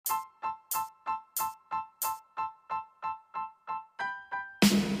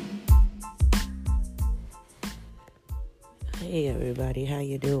Hey everybody, how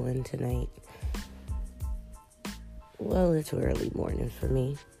you doing tonight? Well, it's early morning for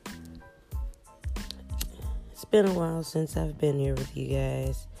me. It's been a while since I've been here with you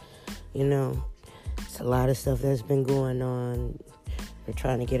guys. It's a lot of stuff that's been going on. We're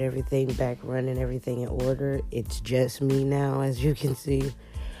trying to get everything back running, everything in order. It's just me now, as you can see.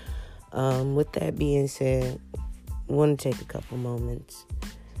 With that being said, I want to take a couple moments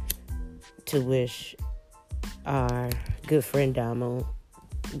to wish our good friend Damo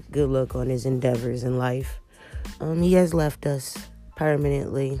good luck on his endeavors in life. He has left us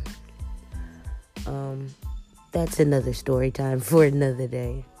permanently. That's another story time for another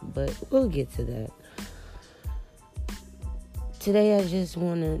day, but we'll get to that. Today I just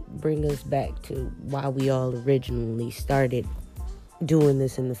want to bring us back to why we all originally started doing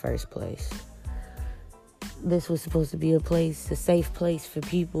this in the first place. This was supposed to be a safe place for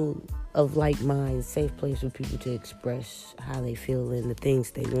people of like minds, safe place for people to express how they feel and the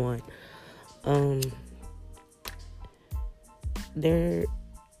things they want. There's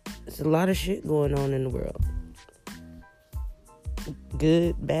a lot of shit going on in the world.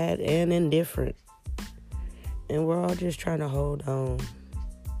 Good, bad, and indifferent. And we're all just trying to hold on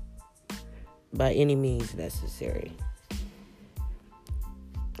by any means necessary.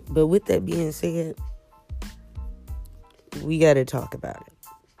 But with that being said, we got to talk about it.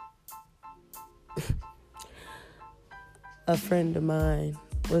 A friend of mine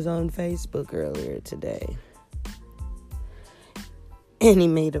was on Facebook earlier today, and he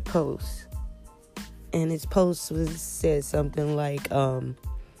made a post, and his post said something like, I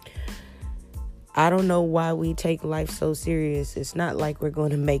don't know why we take life so serious. It's not like we're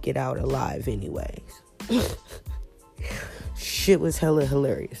going to make it out alive anyways. Shit was hella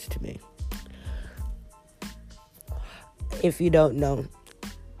hilarious to me. If you don't know,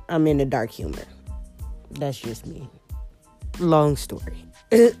 I'm into dark humor. That's just me. Long story.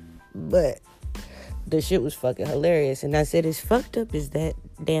 But the shit was fucking hilarious. And I said, as fucked up as that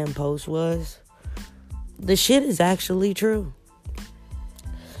damn post was, the shit is actually true.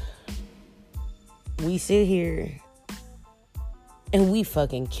 We sit here and we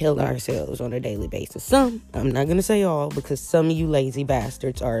fucking kill ourselves on a daily basis. Some, I'm not gonna say all, because some of you lazy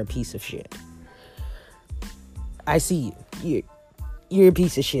bastards are a piece of shit. I see you. You're a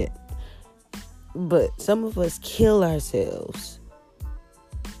piece of shit. But some of us kill ourselves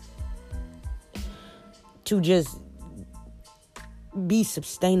to just be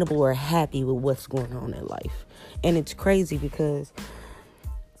sustainable or happy with what's going on in life. And it's crazy because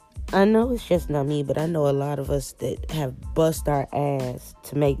I know it's just not me, but I know a lot of us that have bust our ass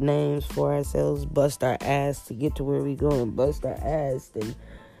to make names for ourselves, bust our ass to get to where we go, and bust our ass and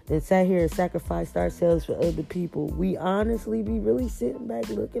sat here and sacrificed ourselves for other people. We honestly be really sitting back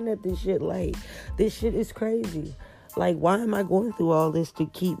looking at this shit like, this shit is crazy. Like, why am I going through all this to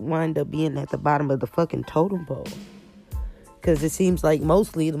wind up being at the bottom of the fucking totem pole? Because it seems like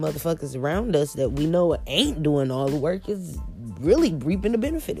mostly the motherfuckers around us that we know ain't doing all the work is really reaping the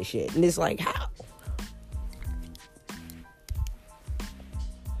benefit of shit. And it's like, how?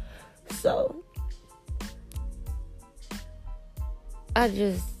 So, I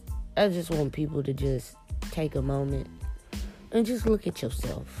just want people to just take a moment and just look at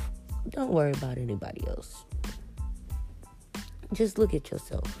yourself. Don't worry about anybody else. Just look at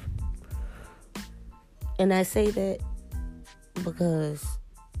yourself. And I say that because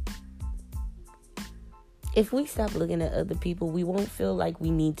if we stop looking at other people, we won't feel like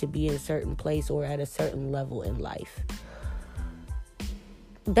we need to be in a certain place or at a certain level in life.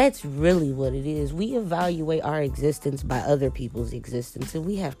 That's really what it is. We evaluate our existence by other people's existence, and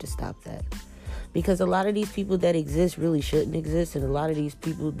we have to stop that. Because a lot of these people that exist really shouldn't exist, and a lot of these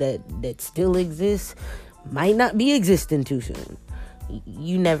people that still exist might not be existing too soon.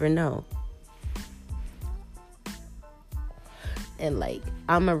 You never know. And like,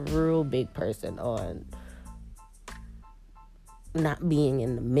 I'm a real big person on not being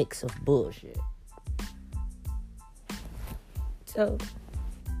in the mix of bullshit. So,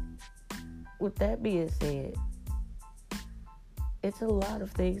 with that being said, it's a lot of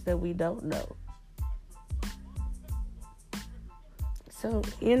things that we don't know. So,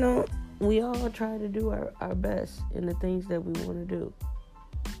 we all try to do our best in the things that we want to do.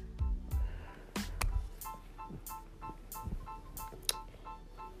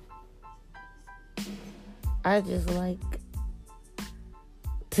 I just like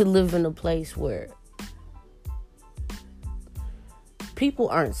to live in a place where people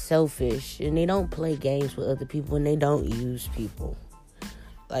aren't selfish and they don't play games with other people and they don't use people.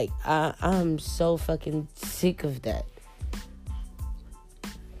 Like, I'm so fucking sick of that.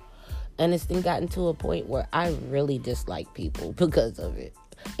 And it's then gotten to a point where I really dislike people because of it.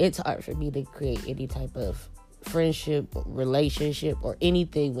 It's hard for me to create any type of friendship, relationship, or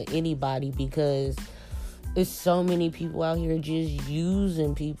anything with anybody because there's so many people out here just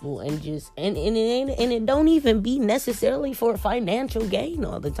using people and it don't even be necessarily for financial gain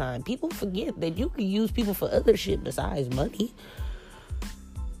all the time. People forget that you can use people for other shit besides money.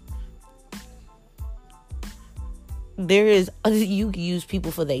 You can use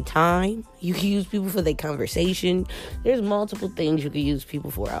people for their time. You can use people for their conversation. There's multiple things you can use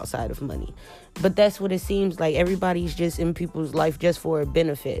people for outside of money. But that's what it seems like. Everybody's just in people's life just for a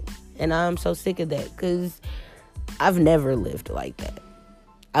benefit. And I'm so sick of that because I've never lived like that.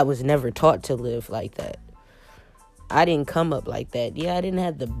 I was never taught to live like that. I didn't come up like that. Yeah, I didn't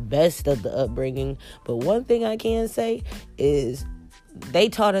have the best of the upbringing. But one thing I can say is they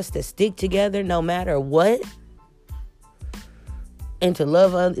taught us to stick together no matter what. And to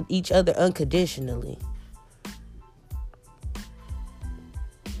love each other unconditionally.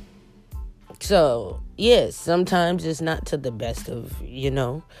 So, yes, sometimes it's not to the best of,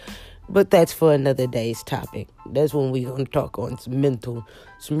 But that's for another day's topic. That's when we're going to talk on some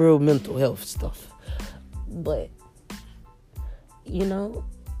real mental health stuff. But, it's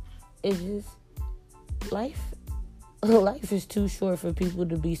just life. Life is too short for people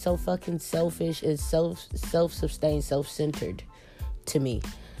to be so fucking selfish and self-sustained, self-centered. To me,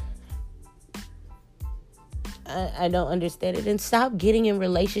 I don't understand it. And stop getting in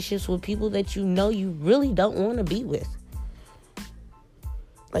relationships with people that you really don't want to be with.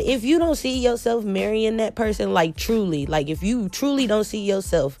 Like, if you don't see yourself marrying that person, if you truly don't see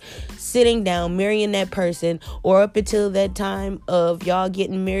yourself sitting down, marrying that person, or up until that time of y'all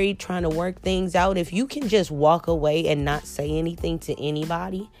getting married, trying to work things out, if you can just walk away and not say anything to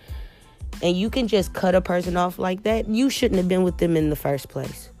anybody, and you can just cut a person off like that, you shouldn't have been with them in the first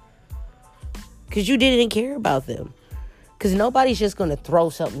place. Because you didn't care about them. Because nobody's just going to throw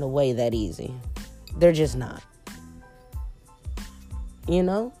something away that easy. They're just not.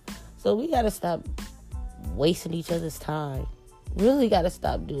 So we got to stop wasting each other's time. Really got to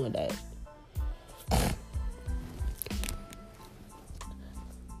stop doing that.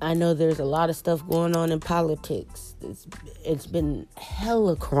 I know there's a lot of stuff going on in politics. It's been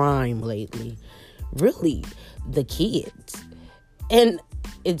hella crime lately. Really, the kids. And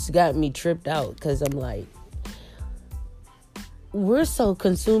it's got me tripped out because I'm like, we're so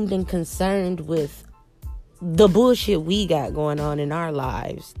consumed and concerned with the bullshit we got going on in our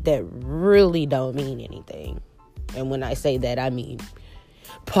lives that really don't mean anything. And when I say that, I mean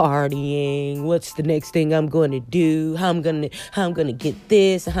partying, what's the next thing I'm going to do, how I'm going to get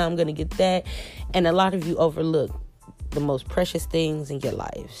this, how I'm going to get that. And a lot of you overlook the most precious things in your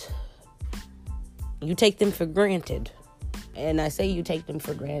lives. You take them for granted. And I say you take them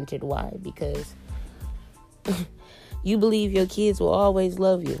for granted. Why? Because you believe your kids will always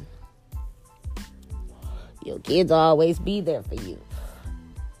love you. Your kids will always be there for you.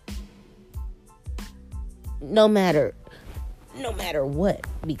 No matter what,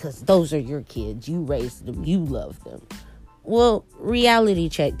 because those are your kids. You raised them. You love them. Well, reality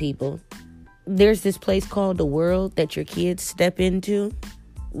check, people. There's this place called the world that your kids step into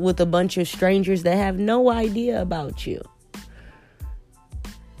with a bunch of strangers that have no idea about you.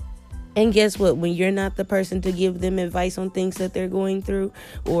 And guess what? When you're not the person to give them advice on things that they're going through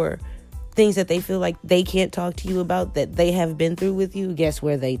or things that they feel like they can't talk to you about that they have been through with you, guess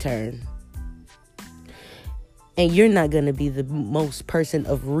where they turn? And you're not going to be the most person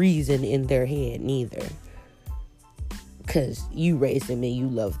of reason in their head neither. Because you raised them and you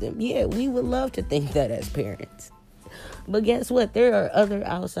love them. Yeah, we would love to think that as parents. But guess what? There are other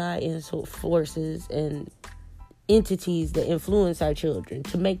outside forces and entities that influence our children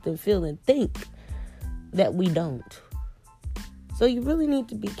to make them feel and think that we don't. So you really need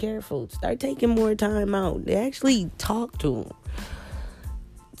to be careful. Start taking more time out to actually talk to them.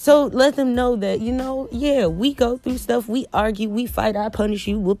 So let them know that, yeah, we go through stuff. We argue, we fight, I punish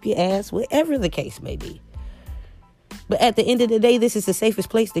you, whoop your ass, whatever the case may be. But at the end of the day, this is the safest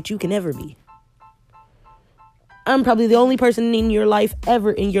place that you can ever be. I'm probably the only person in your life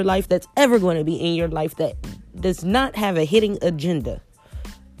that's ever going to be in your life that does not have a hidden agenda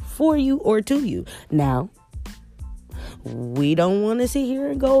for you or to you. Now, we don't want to sit here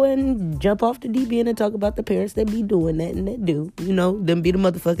and go and jump off the deep end and talk about the parents that be doing that and that do. Them be the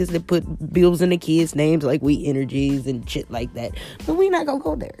motherfuckers that put bills in the kids' names like We Energies and shit like that. But we not going to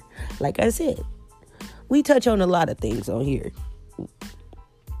go there. Like I said, we touch on a lot of things on here.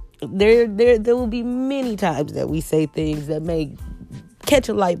 There will be many times that we say things that may catch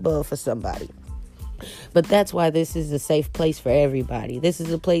a light bulb for somebody. But that's why this is a safe place for everybody. This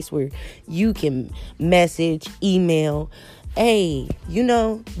is a place where you can message, email. Hey,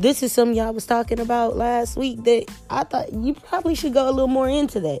 this is something y'all was talking about last week that I thought you probably should go a little more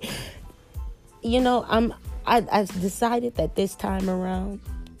into that. I've decided that this time around,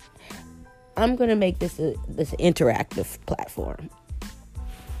 I'm going to make this interactive platform.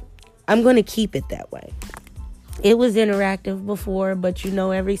 I'm going to keep it that way. It was interactive before, but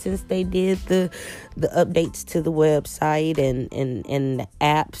ever since they did the updates to the website and the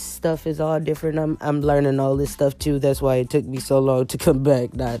apps, stuff is all different. I'm learning all this stuff too. That's why it took me so long to come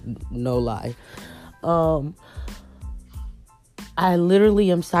back. No lie. I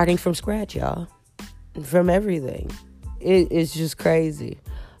literally am starting from scratch, y'all. From everything. It's just crazy.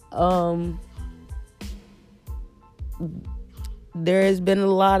 There has been a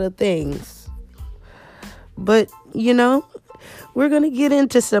lot of things. But, we're going to get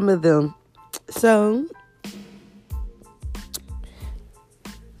into some of them. So,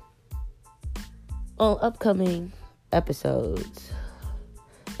 on upcoming episodes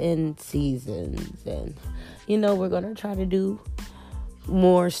and seasons, and, we're going to try to do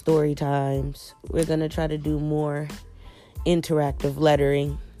more story times. We're going to try to do more interactive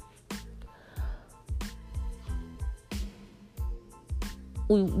lettering.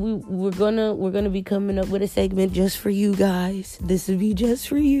 We're gonna be coming up with a segment just for you guys. This will be just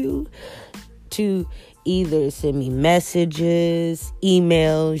for you to either send me messages,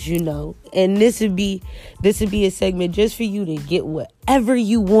 emails, and this would be a segment just for you to get whatever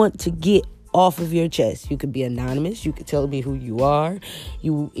you want to get off of your chest. You could be anonymous. You could tell me who you are.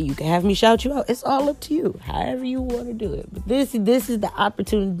 You can have me shout you out. It's all up to you, however you want to do it. But this is the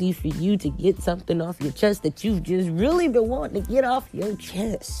opportunity for you to get something off your chest that you've just really been wanting to get off your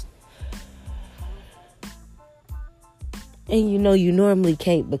chest. And you normally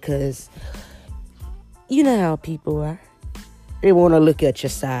can't because you know how people are. They want to look at you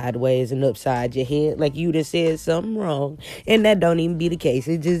sideways and upside your head like you done said something wrong. And that don't even be the case.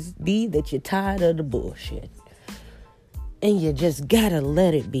 It just be that you're tired of the bullshit. And you just gotta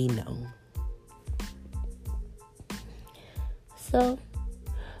let it be known. So,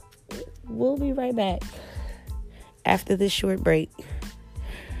 we'll be right back after this short break.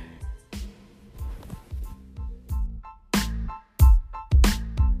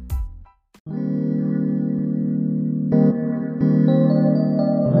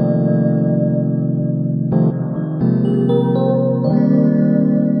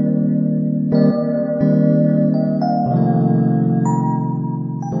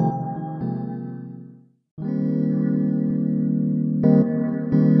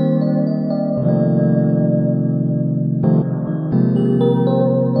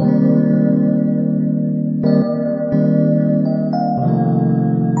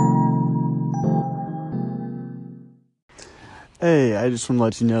 Hey, I just want to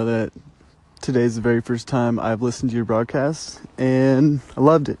let you know that today's the very first time I've listened to your broadcast, and I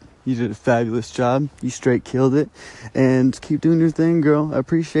loved it. You did a fabulous job. You straight killed it. And keep doing your thing, girl. I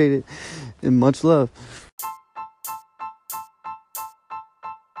appreciate it. And much love.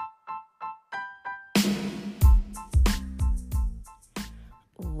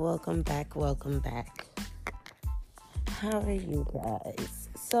 Welcome back. How are you guys?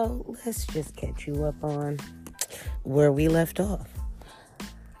 So, let's just catch you up on where we left off.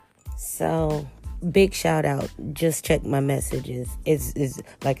 So, big shout out. Just check my messages. It's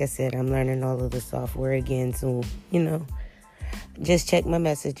like I said, I'm learning all of the software again, so just check my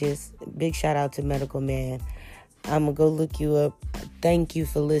messages. Big shout out to Medical Man. I'm gonna go look you up. Thank you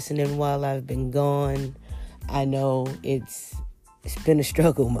for listening while I've been gone. I know it's been a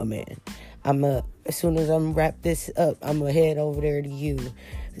struggle, my man. As soon as I'm wrap this up, I'm gonna head over there to you.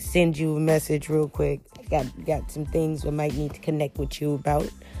 Send you a message real quick. Got some things I might need to connect with you about.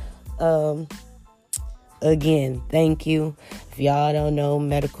 Again, thank you. If y'all don't know,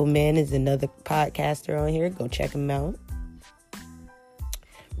 Medical Man is another podcaster on here. Go check him out.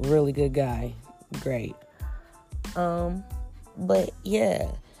 Really good guy. Great. But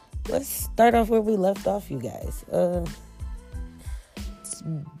yeah, let's start off where we left off, you guys. It's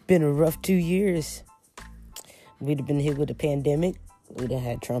been a rough 2 years. We'd have been hit with a pandemic. We'd have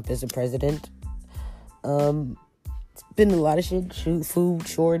had Trump as a president. It's been a lot of shit. Food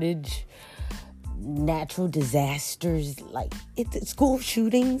shortage, natural disasters. Like, school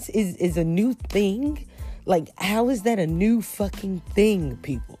shootings is a new thing. Like, how is that a new fucking thing,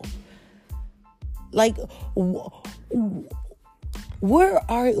 people? Like, who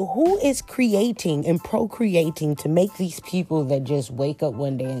is creating and procreating to make these people that just wake up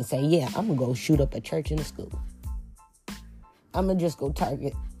one day and say, yeah, I'm gonna go shoot up a church and a school? I'm going to just go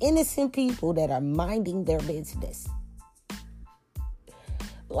target innocent people that are minding their business.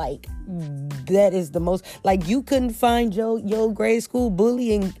 Like, that is the most, like, you couldn't find your grade school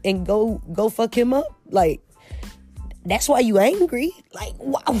bully and go fuck him up. Like, that's why you angry. Like,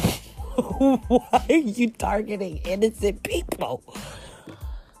 why are you targeting innocent people?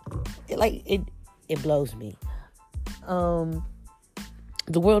 Like, it blows me. The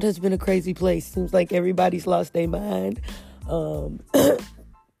world has been a crazy place. Seems like everybody's lost their mind. Them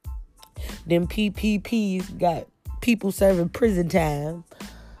PPPs got people serving prison time.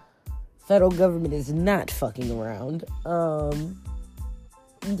 Federal government is not fucking around.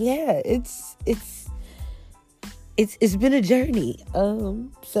 Yeah, it's been a journey.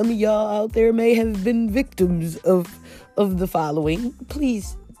 Some of y'all out there may have been victims of the following.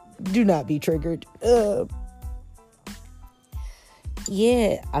 Please do not be triggered.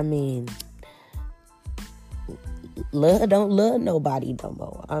 Yeah, I mean, don't love nobody no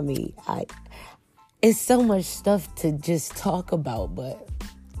more. I mean, it's so much stuff to just talk about, but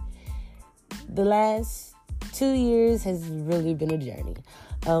the last 2 years has really been a journey.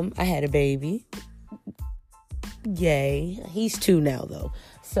 I had a baby. Yay. He's 2 now, though.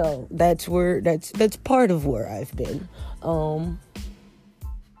 So that's part of where I've been.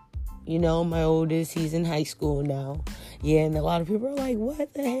 My oldest, he's in high school now. Yeah, and a lot of people are like,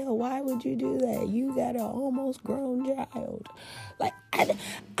 what the hell? Why would you do that? You got an almost grown child. Like,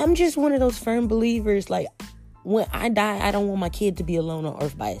 I'm just one of those firm believers. Like, when I die, I don't want my kid to be alone on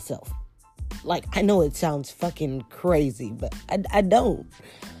earth by itself. Like, I know it sounds fucking crazy, but I don't.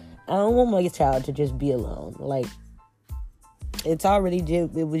 I don't want my child to just be alone. Like, it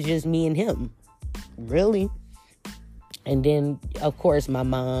was just me and him. Really. And then, of course, my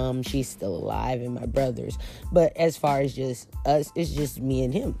mom, she's still alive, and my brothers. But as far as just us, it's just me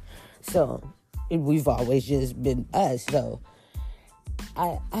and him. So, we've always just been us. So,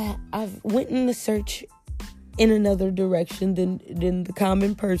 I've went in the search in another direction than the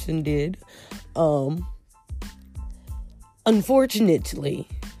common person did. Unfortunately,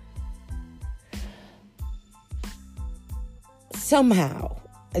 somehow,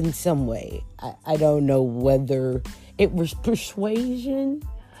 in some way, I don't know whether it was persuasion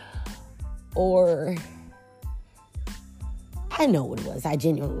or I know what it was. I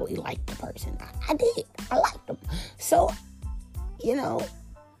genuinely liked the person. I did. I liked them. So,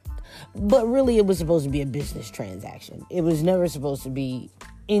 but really it was supposed to be a business transaction. It was never supposed to be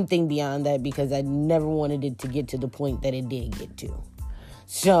anything beyond that because I never wanted it to get to the point that it did get to.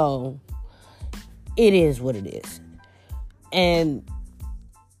 So, it is what it is. And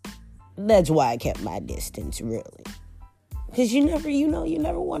that's why I kept my distance, really. Because you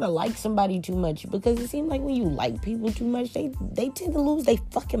never want to like somebody too much. Because it seems like when you like people too much, they tend to lose their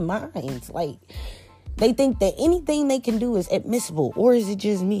fucking minds. Like, they think that anything they can do is admissible. Or is it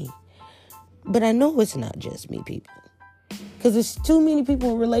just me? But I know it's not just me, people. Because there's too many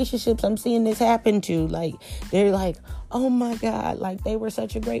people in relationships I'm seeing this happen to. Like, they're like, oh my God, like, they were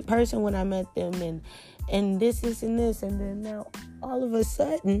such a great person when I met them. And this, and this. And then now, all of a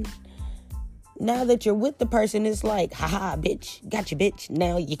sudden, now that you're with the person, it's like, haha, bitch, got you, bitch.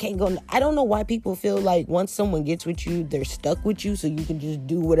 Now you can't go. I don't know why people feel like once someone gets with you, they're stuck with you, so you can just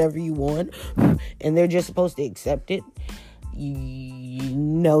do whatever you want, and they're just supposed to accept it.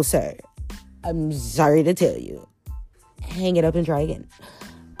 No, sir. I'm sorry to tell you. Hang it up and try again.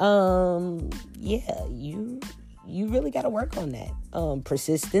 Yeah, you really got to work on that.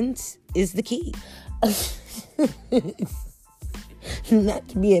 Persistence is the key. Not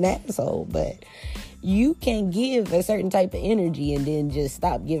to be an asshole, but you can give a certain type of energy and then just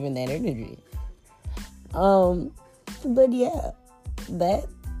stop giving that energy. But yeah, that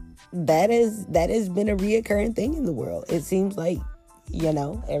has been a reoccurring thing in the world. It seems like,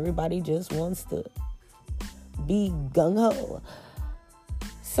 everybody just wants to be gung-ho.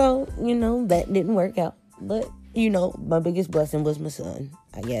 So, that didn't work out. But, my biggest blessing was my son.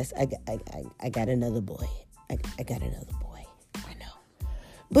 I guess I got another boy. I got another boy.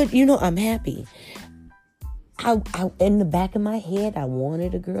 But, I'm happy. I in the back of my head, I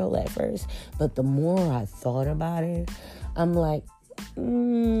wanted a girl at first. But the more I thought about it, I'm like,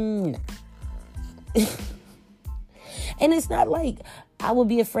 nah. And it's not like I would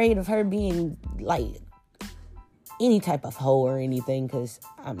be afraid of her being, like, any type of hoe or anything. Because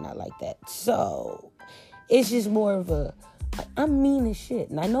I'm not like that. So, it's just more of I'm mean as shit.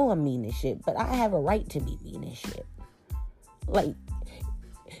 And I know I'm mean as shit. But I have a right to be mean as shit. Like,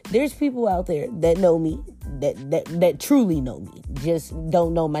 there's people out there that know me, that truly know me, just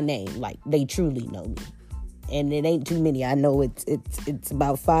don't know my name. Like, they truly know me, and it ain't too many. I know it's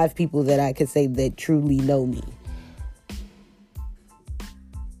about 5 people that I could say that truly know me.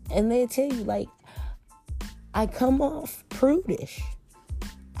 And they tell you, like, I come off prudish.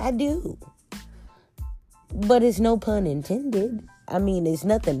 I do. But it's no pun intended. I mean, it's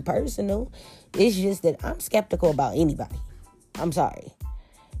nothing personal. It's just that I'm skeptical about anybody. I'm sorry.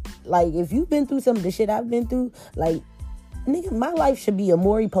 Like, if you've been through some of the shit I've been through, like, nigga, my life should be a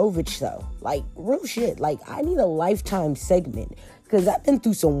Maury Povich show. Like, real shit. Like, I need a Lifetime segment. Because I've been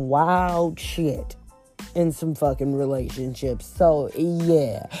through some wild shit in some fucking relationships. So,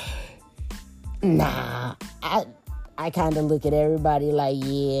 yeah. Nah. I kind of look at everybody like,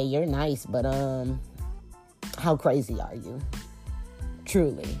 yeah, you're nice, but, how crazy are you?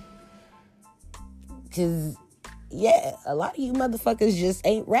 Truly. Because, yeah, a lot of you motherfuckers just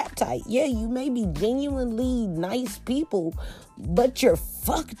ain't rap tight. Yeah, you may be genuinely nice people, but you're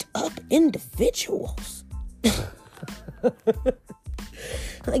fucked up individuals.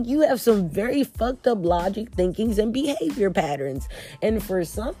 Like, you have some very fucked up logic, thinkings, and behavior patterns. And for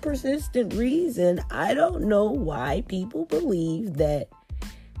some persistent reason, I don't know why people believe that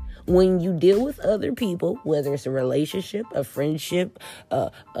when you deal with other people, whether it's a relationship, a friendship,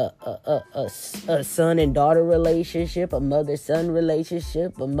 a son and daughter relationship, a mother-son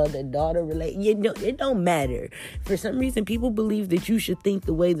relationship, a mother-daughter relationship, it don't matter. For some reason, people believe that you should think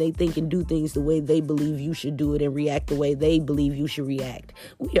the way they think and do things the way they believe you should do it and react the way they believe you should react.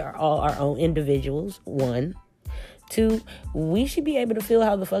 We are all our own individuals, 1. 2, we should be able to feel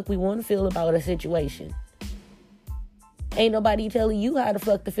how the fuck we want to feel about a situation. Ain't nobody telling you how the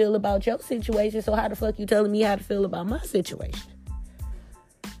fuck to feel about your situation, so how the fuck you telling me how to feel about my situation?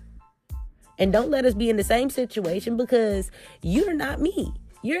 And don't let us be in the same situation because you're not me.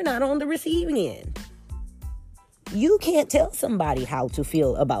 You're not on the receiving end. You can't tell somebody how to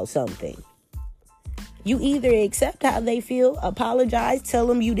feel about something. You either accept how they feel, apologize, tell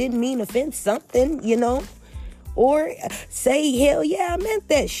them you didn't mean offense, something, or say, hell yeah, I meant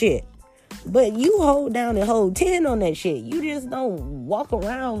that shit. But you hold down and hold 10 on that shit. You just don't walk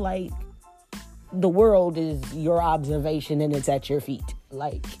around like the world is your observation and it's at your feet.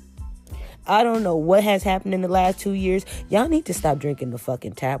 Like, I don't know what has happened in the last 2 years. Y'all need to stop drinking the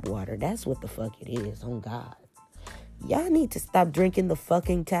fucking tap water. That's what the fuck it is, on God. Y'all need to stop drinking the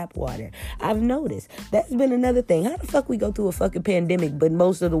fucking tap water. I've noticed. That's been another thing. How the fuck we go through a fucking pandemic, but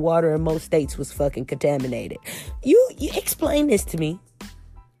most of the water in most states was fucking contaminated? You explain this to me.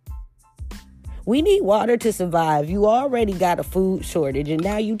 We need water to survive. You already got a food shortage, and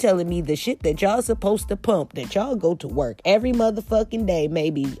now you telling me the shit that y'all supposed to pump, that y'all go to work every motherfucking day,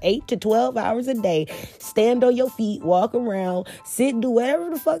 maybe 8 to 12 hours a day, stand on your feet, walk around, sit, do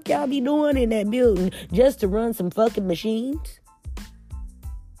whatever the fuck y'all be doing in that building just to run some fucking machines?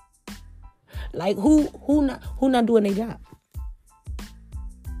 Like, who not doing their job?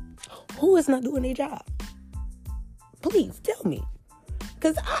 Who is not doing their job? Please tell me.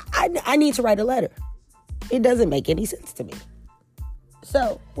 Because I need to write a letter. It doesn't make any sense to me.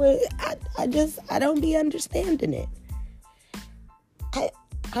 So, I don't be understanding it.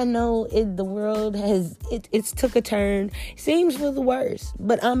 I know the world it's took a turn. Seems for the worse.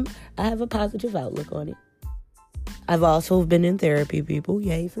 But I have a positive outlook on it. I've also been in therapy, people.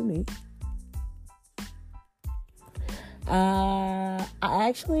 Yay for me. I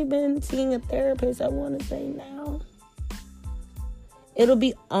actually been seeing a therapist, I want to say now. It'll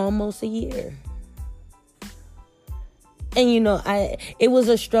be almost a year. And it was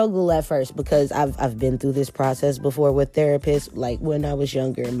a struggle at first because I've been through this process before with therapists. Like when I was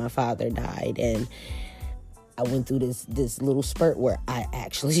younger, my father died, and I went through this little spurt where I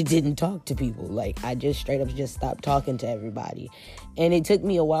actually didn't talk to people. Like I just straight up just stopped talking to everybody, and it took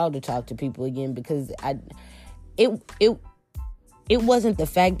me a while to talk to people again because it wasn't the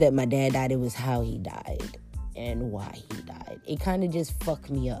fact that my dad died; it was how he died and why he died. It kind of just fucked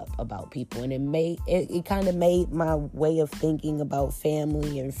me up about people, and it kind of made my way of thinking about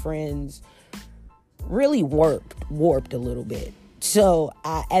family and friends really warped a little bit. So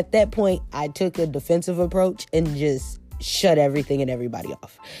at that point, I took a defensive approach and just shut everything and everybody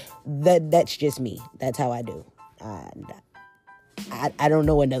off. That's just me. That's how I do. I don't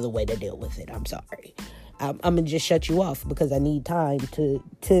know another way to deal with it. I'm sorry. I'm going to just shut you off because I need time to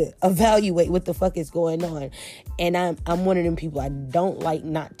evaluate what the fuck is going on. And I'm one of them people, I don't like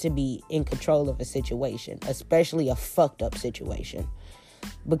not to be in control of a situation, especially a fucked up situation.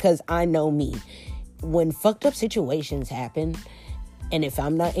 Because I know me. When fucked up situations happen, and if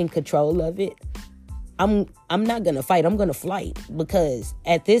I'm not in control of it, I'm not going to fight. I'm going to flight. Because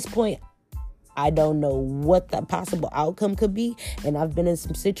at this point, I don't know what the possible outcome could be. And I've been in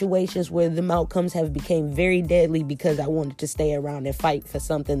some situations where the outcomes have become very deadly because I wanted to stay around and fight for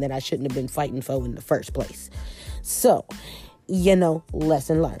something that I shouldn't have been fighting for in the first place. So,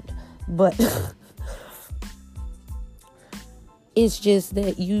 lesson learned. But it's just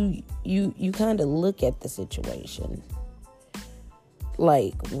that you kind of look at the situation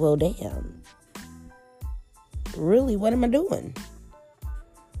like, well, damn, really, what am I doing?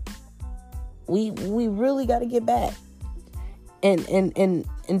 We really got to get back and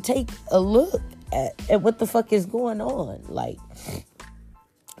take a look at what the fuck is going on. Like,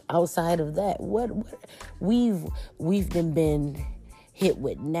 outside of that, what we've been hit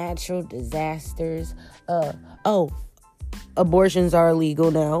with natural disasters. Abortions are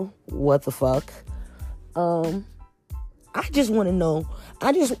illegal now. What the fuck? I just want to know.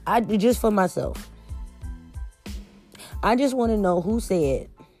 I just for myself. I just want to know who said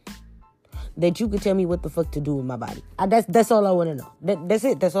that you could tell me what the fuck to do with my body. That's all I want to know. That's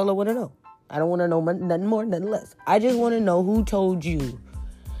it. That's all I want to know. I don't want to know nothing more, nothing less. I just want to know who told you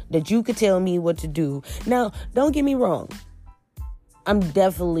that you could tell me what to do. Now, don't get me wrong. I'm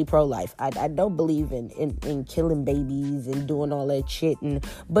definitely pro-life. I don't believe in killing babies and doing all that shit.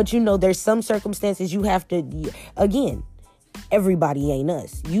 But, there's some circumstances you have to, again, everybody ain't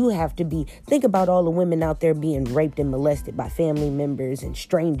us. You have to think about all the women out there being raped and molested by family members and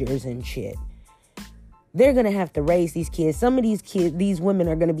strangers and shit. They're going to have to raise these kids. Some of these women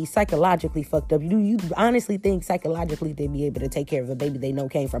are going to be psychologically fucked up. You honestly think psychologically they'd be able to take care of a baby they know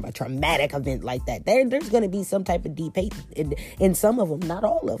came from a traumatic event like that? There's going to be some type of deep hate in some of them, not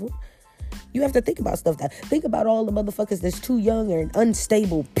all of them. You have to think about stuff think about all the motherfuckers that's too young or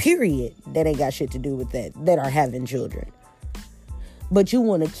unstable, period, that ain't got shit to do with that are having children. But you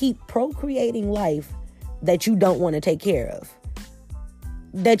want to keep procreating life that you don't want to take care of.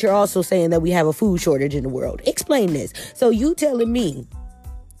 That you're also saying that we have a food shortage in the world. Explain this. So you telling me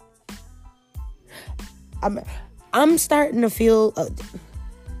I'm starting to feel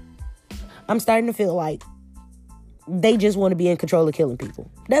like they just want to be in control of killing people.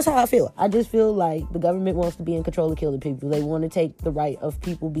 That's how I feel. I just feel like the government wants to be in control of killing people. They want to take the right of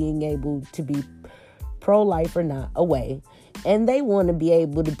people being able to be pro-life or not away. And they want to be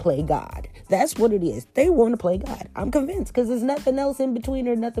able to play God. That's what it is. They want to play God. I'm convinced, because there's nothing else in between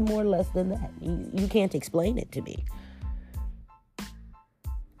or nothing more or less than that. You can't explain it to me.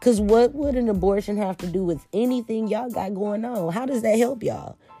 Because what would an abortion have to do with anything y'all got going on? How does that help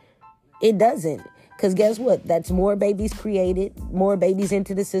y'all? It doesn't. Because guess what? That's more babies created, more babies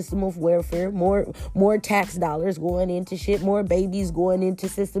into the system of welfare, more tax dollars going into shit, more babies going into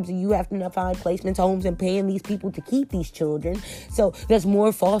systems, and you have to find placements, homes, and paying these people to keep these children. So there's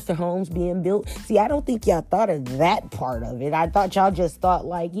more foster homes being built. See, I don't think y'all thought of that part of it. I thought y'all just thought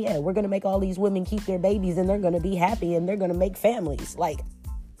like, yeah, we're going to make all these women keep their babies and they're going to be happy and they're going to make families. Like,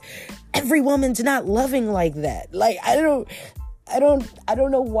 every woman's not loving like that. Like, I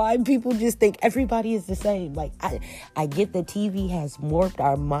don't know why people just think everybody is the same. Like, I get that TV has morphed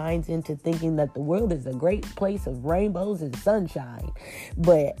our minds into thinking that the world is a great place of rainbows and sunshine.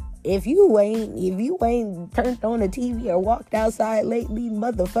 But if you ain't turned on a TV or walked outside lately,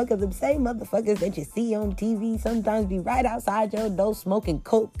 motherfuckers, the same motherfuckers that you see on TV sometimes be right outside your door smoking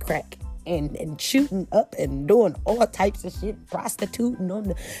coke, crack, and shooting up and doing all types of shit, prostituting on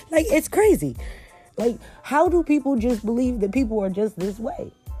the, like, it's crazy. Like, how do people just believe that people are just this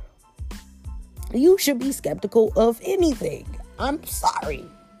way? You should be skeptical of anything. I'm sorry.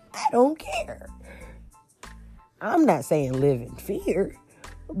 I don't care. I'm not saying live in fear,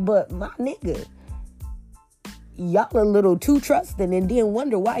 but my nigga, y'all a little too trusting and then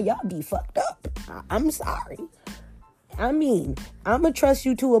wonder why y'all be fucked up. I'm sorry. I mean, I'm going to trust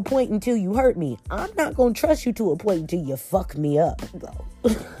you to a point until you hurt me. I'm not going to trust you to a point until you fuck me up, though.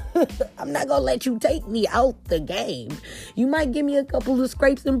 I'm not going to let you take me out the game. You might give me a couple of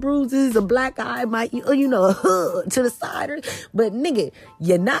scrapes and bruises, a black eye, might, to the side. But, nigga,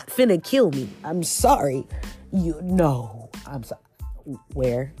 you're not finna kill me. I'm sorry. I'm sorry.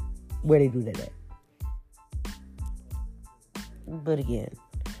 Where they do that at? But again,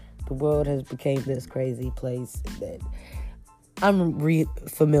 the world has become this crazy place that I'm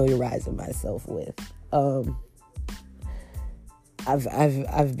familiarizing myself with.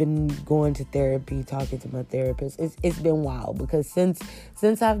 I've been going to therapy, talking to my therapist. It's been wild because since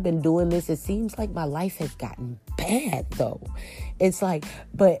I've been doing this, it seems like my life has gotten bad though. It's like,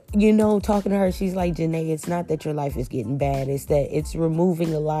 but talking to her, she's like, Janae, it's not that your life is getting bad. It's that it's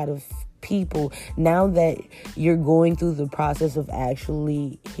removing a lot of people. Now that you're going through the process of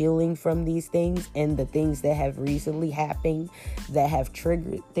actually healing from these things and the things that have recently happened that have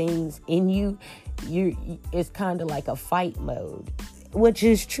triggered things in you, it's kind of like a fight mode, which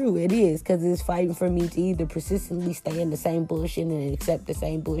is true. It is, because it's fighting for me to either persistently stay in the same bullshit and accept the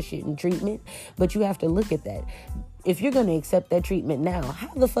same bullshit and treatment. But you have to look at that. If you're going to accept that treatment now,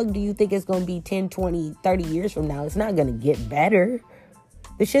 how the fuck do you think it's going to be 10, 20, 30 years from now? It's not going to get better.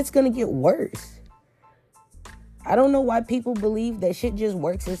 The shit's going to get worse. I don't know why people believe that shit just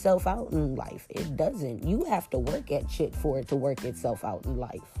works itself out in life. It doesn't. You have to work at shit for it to work itself out in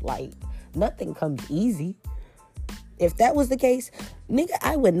life. Like, nothing comes easy. If that was the case, nigga,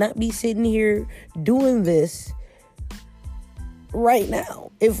 I would not be sitting here doing this right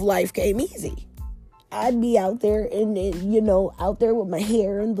now if life came easy. I'd be out there out there with my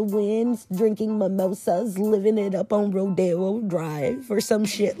hair in the wind, drinking mimosas, living it up on Rodeo Drive or some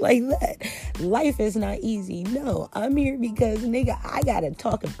shit like that. Life is not easy. No, I'm here because, nigga, I gotta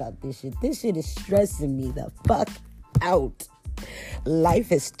talk about this shit. This shit is stressing me the fuck out. Life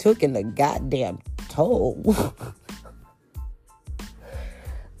has taken a goddamn toll.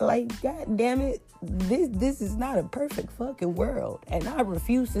 Like, god damn it. This is not a perfect fucking world, and I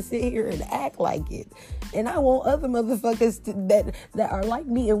refuse to sit here and act like it. And I want other motherfuckers that are like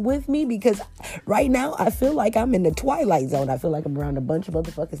me and with me, because right now I feel like I'm in the twilight zone. I feel like I'm around a bunch of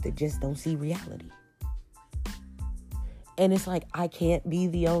motherfuckers that just don't see reality. And it's like, I can't be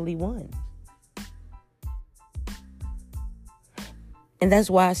the only one. And that's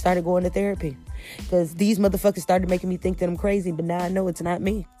why I started going to therapy, because these motherfuckers started making me think that I'm crazy, but now I know it's not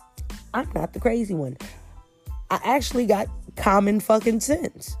me. I'm not the crazy one. I actually got common fucking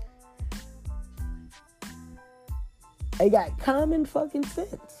sense. I got common fucking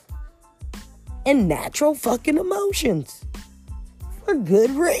sense. And natural fucking emotions. For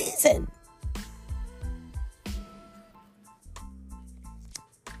good reason.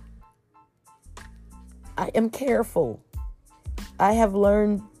 I am careful. I have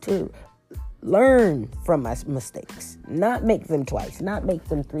learned to learn from my mistakes. Not make them twice. Not make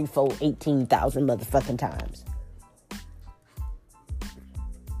them 3, 4, 18,000 motherfucking times.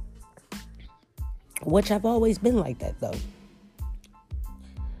 Which I've always been like that, though.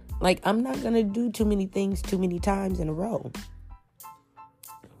 Like, I'm not gonna do too many things too many times in a row.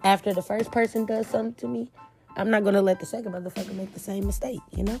 After the first person does something to me, I'm not gonna let the second motherfucker make the same mistake,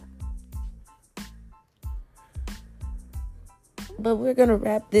 you know? But we're gonna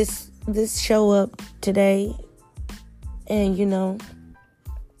wrap this show up today. And,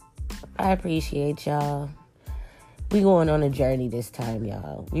 I appreciate y'all. We going on a journey this time,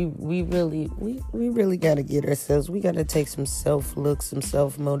 y'all. We really gotta get ourselves. We gotta take some self-look, some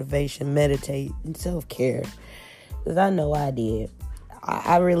self-motivation, meditate, and self-care. Because I know I did.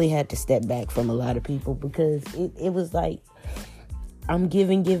 I really had to step back from a lot of people, because it was like, I'm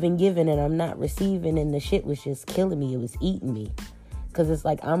giving, and I'm not receiving, and the shit was just killing me. It was eating me. Because it's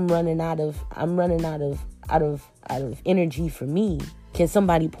like, I'm running out of energy for me. Can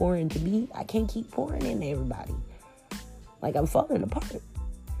somebody pour into me? I can't keep pouring into everybody. Like, I'm falling apart.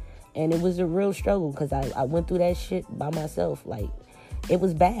 And it was a real struggle, because I went through that shit by myself. Like, it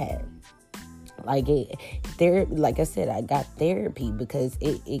was bad. Like, like I said, I got therapy, because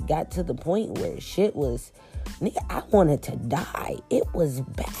it got to the point where shit was, nigga, I wanted to die. It was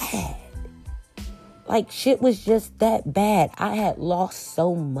bad. Like, shit was just that bad. I had lost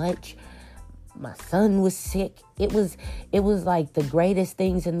so much. My son was sick. It was like the greatest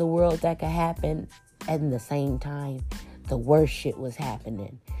things in the world that could happen. At the same time, the worst shit was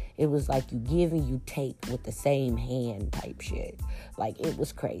happening. It was like you give and you take with the same hand type shit. Like, it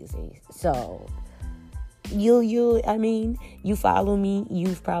was crazy. So, you follow me.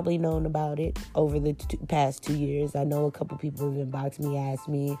 You've probably known about it over the past 2 years. I know a couple people have inboxed me, asked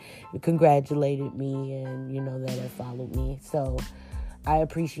me, congratulated me, and, that have followed me. So, I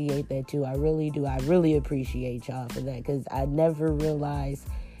appreciate that too. I really do. I really appreciate y'all for that, because I never realized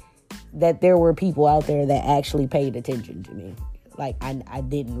that there were people out there that actually paid attention to me. Like, I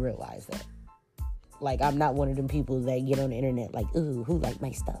didn't realize that. Like, I'm not one of them people that get on the internet like, ooh, who like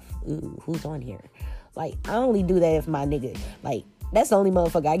my stuff? Ooh, who's on here? Like, I only do that if my nigga, like, that's the only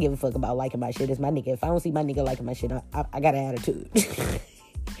motherfucker I give a fuck about liking my shit is my nigga. If I don't see my nigga liking my shit, I got an attitude. I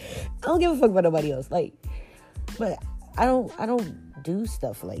don't give a fuck about nobody else. Like, but I don't do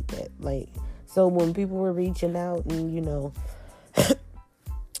stuff like that. Like, so when people were reaching out and,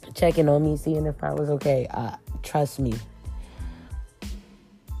 checking on me, seeing if I was okay, trust me.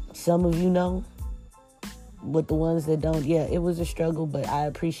 Some of you know, but the ones that don't, yeah, it was a struggle, but I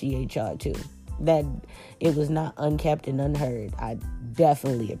appreciate y'all too. That it was not unkept and unheard. I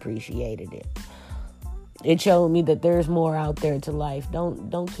definitely appreciated it. It showed me that there's more out there to life.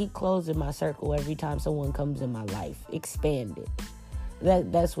 Don't keep closing my circle every time someone comes in my life. Expand it.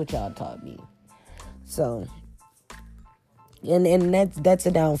 That's what y'all taught me. So, and that's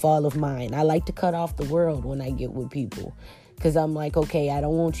a downfall of mine. I like to cut off the world when I get with people. Because I'm like, okay, I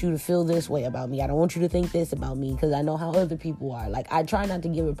don't want you to feel this way about me. I don't want you to think this about me, because I know how other people are. Like, I try not to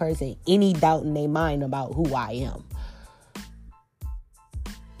give a person any doubt in their mind about who I am.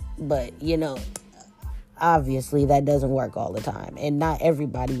 But, obviously that doesn't work all the time. And not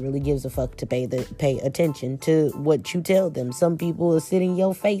everybody really gives a fuck to pay attention to what you tell them. Some people will sit in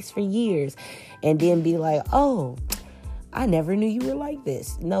your face for years and then be like, oh, I never knew you were like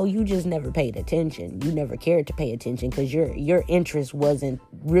this. No, you just never paid attention. You never cared to pay attention because your interest wasn't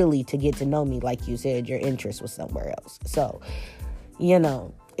really to get to know me. Like you said, your interest was somewhere else. So,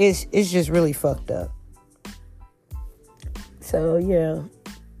 it's just really fucked up. So, yeah.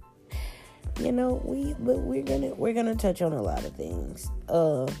 We're gonna touch on a lot of things.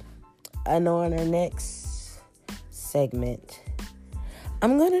 I know on our next segment,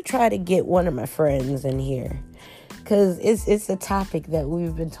 I'm gonna try to get one of my friends in here, because it's a topic that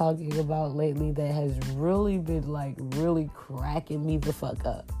we've been talking about lately that has really been like really cracking me the fuck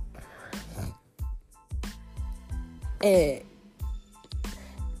up. And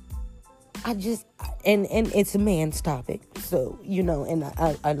and it's a man's topic, so and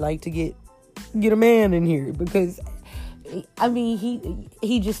I'd like to get a man in here, because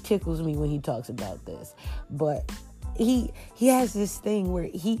he just tickles me when he talks about this. But he has this thing where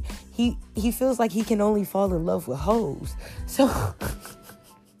he feels like he can only fall in love with hoes. So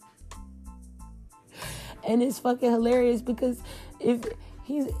and it's fucking hilarious, because if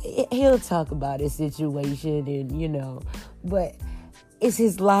he'll talk about his situation and but it's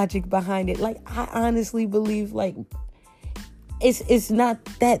his logic behind it. Like, I honestly believe, like, it's not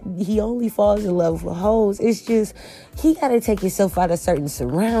that he only falls in love with hoes. It's just he got to take himself out of certain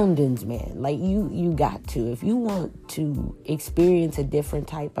surroundings, man. Like, you got to. If you want to experience a different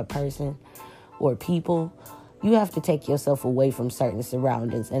type of person or people, you have to take yourself away from certain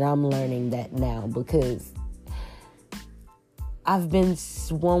surroundings. And I'm learning that now, because I've been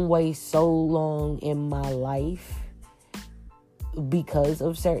one way so long in my life because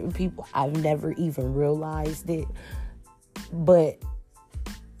of certain people. I've never even realized it. But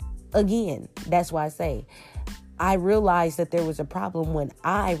again, that's why I say I realized that there was a problem when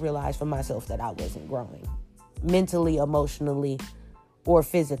I realized for myself that I wasn't growing mentally, emotionally, or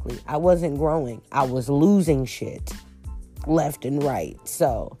physically. I wasn't growing. I was losing shit left and right.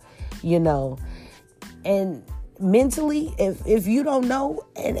 So, and mentally, if you don't know,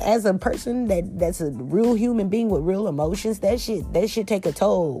 and as a person that's a real human being with real emotions, that shit take a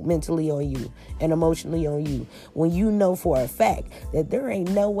toll mentally on you and emotionally on you. When you know for a fact that there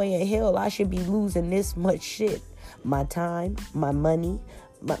ain't no way in hell I should be losing this much shit. My time, my money,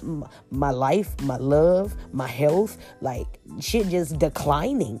 my life, my love, my health, like, shit just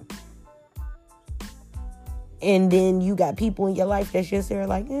declining. And then you got people in your life that's just there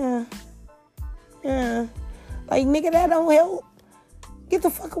like, yeah. Like, nigga, that don't help. Get the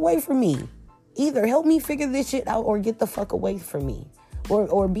fuck away from me. Either help me figure this shit out or get the fuck away from me.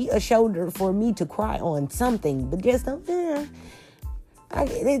 Or be a shoulder for me to cry on something. But just don't,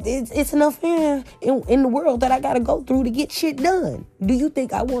 it's enough in the world that I gotta go through to get shit done. Do you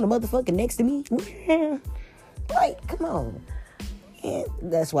think I want a motherfucker next to me? Like, come on. And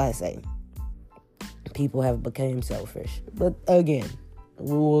that's why I say people have become selfish. But again,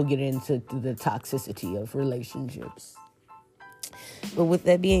 we'll get into the toxicity of relationships. But with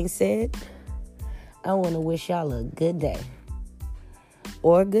that being said, I want to wish y'all a good day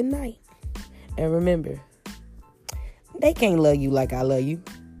or a good night. And remember, they can't love you like I love you.